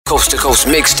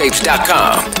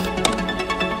coasttocoastmixtapes.com.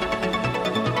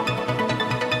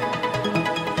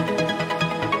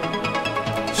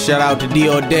 Shout out to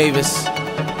Dior Davis,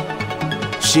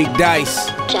 Sheik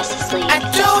Dyce. Justice League. I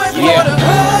do it for the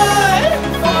hood,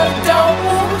 for the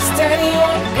dough. Steady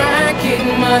on the grind,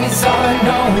 getting money's all I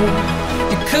know.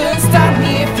 You couldn't stop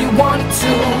me if you wanted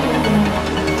to.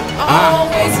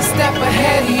 Always a step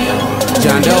ahead of you.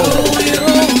 Jon Doe.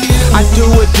 I do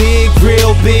it big,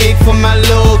 real big for my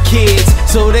little kids,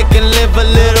 so they can live a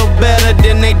little better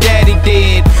than they daddy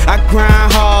did. I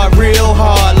grind hard, real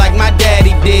hard, like my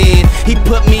daddy did. He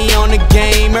put me on the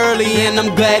game early and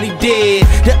I'm glad he did.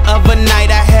 The other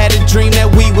night I had a dream that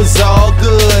we was all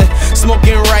good,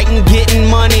 smoking right and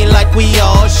getting money like we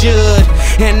all should.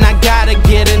 And I gotta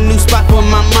get a new spot for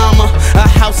my mama, a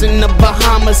house in the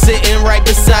Bahamas sitting right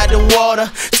beside the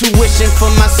water. Tuition for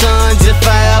my sons if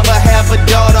I ever have a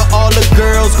daughter. All the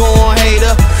girls gon' hate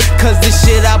her, cause this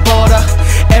shit I bought her.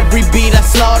 Every beat I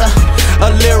slaughter,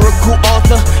 a lyrical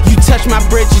author. You touch my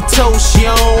bridge, you toast, you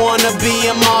don't wanna be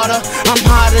a martyr. I'm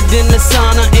hotter than the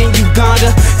sauna in Uganda.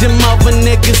 Them other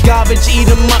niggas garbage, eat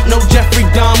them up, no Jeffrey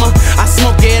Dahmer. I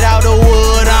smoke it out of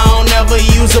wood, I don't ever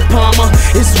use a Palmer.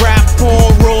 It's rap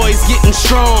on Roy's, getting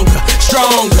stronger,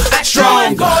 stronger,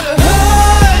 stronger. For the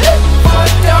hood, for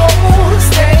the dough.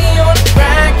 Steady on the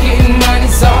grind, getting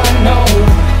money's all I know.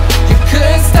 You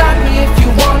couldn't stop me if you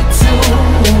wanted to.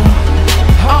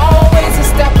 Always a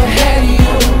step ahead of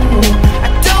you. I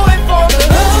do it for the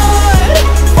hood,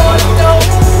 for the dough.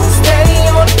 Steady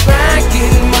on the grind,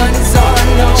 getting money's all I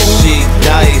know. Sheik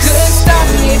Dyce. Couldn't stop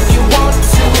me if you wanted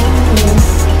to.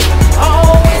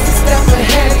 Always a step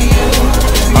ahead of you.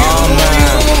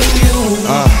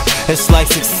 It's like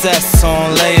success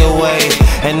on layaway,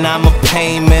 and I'm a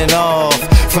payment off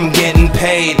from getting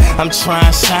paid. I'm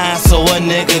trying to shine so a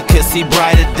nigga can see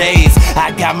brighter days.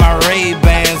 I got my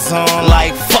Ray-Bans on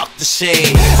like fuck the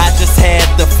shade. I just had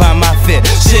to find my fit.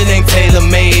 Shit ain't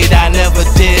tailor-made. I never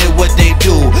did what they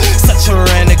do. Such a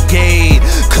renegade,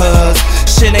 cause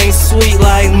shit ain't sweet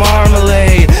like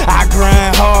marmalade. I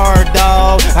grind hard,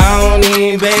 dawg, I don't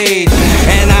need bait.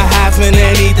 And I hide from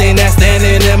anything that's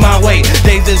standing in my way.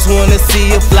 They just wanna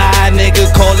see a fly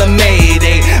nigga call a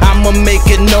mayday. I'ma make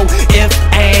it no ifs,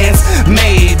 ands,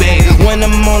 maybe. When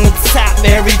I'm on the top,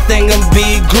 everything'll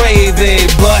be gravy.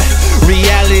 But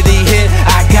reality hit,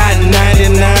 I got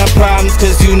 99 problems,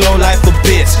 cause you know life a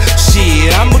bitch.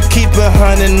 Shit, I'ma keep it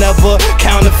 100, never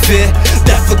counterfeit.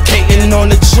 Defecating on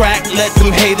the track, let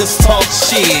them haters talk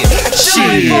shit.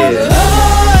 For the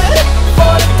hood,